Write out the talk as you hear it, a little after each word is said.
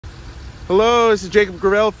Hello, this is Jacob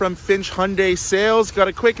Gravel from Finch Hyundai Sales. Got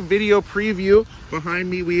a quick video preview. Behind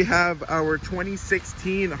me we have our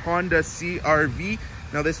 2016 Honda CR-V.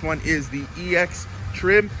 Now this one is the EX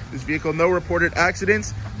trim. This vehicle, no reported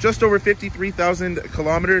accidents, just over 53,000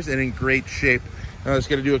 kilometers and in great shape. Now let's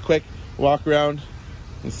do a quick walk around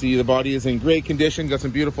and see the body is in great condition. Got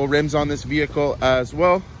some beautiful rims on this vehicle as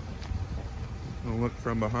well. I'll look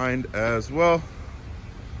from behind as well.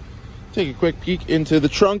 Take a quick peek into the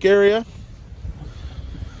trunk area.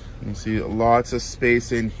 You can see lots of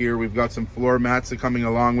space in here. We've got some floor mats coming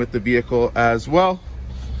along with the vehicle as well.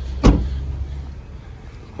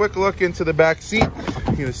 Quick look into the back seat.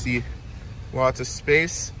 You're gonna see lots of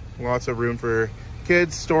space, lots of room for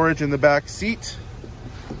kids, storage in the back seat.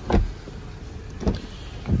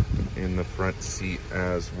 In the front seat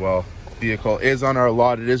as well. Vehicle is on our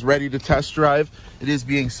lot. It is ready to test drive. It is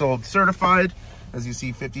being sold certified. As you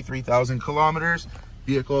see, 53,000 kilometers.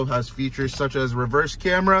 Vehicle has features such as reverse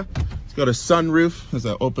camera. It's got a sunroof, as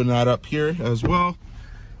I open that up here as well.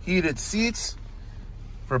 Heated seats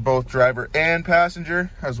for both driver and passenger,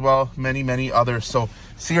 as well many others. So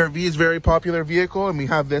CR-V is a very popular vehicle, and we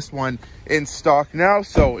have this one in stock now.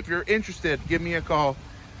 So if you're interested, give me a call.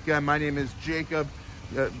 Again, my name is Jacob.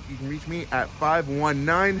 You can reach me at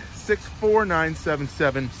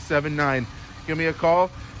 519-649-7779. Give me a call.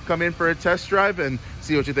 Come in for a test drive and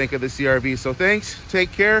see what you think of the CR-V. So thanks,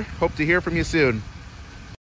 take care, hope to hear from you soon.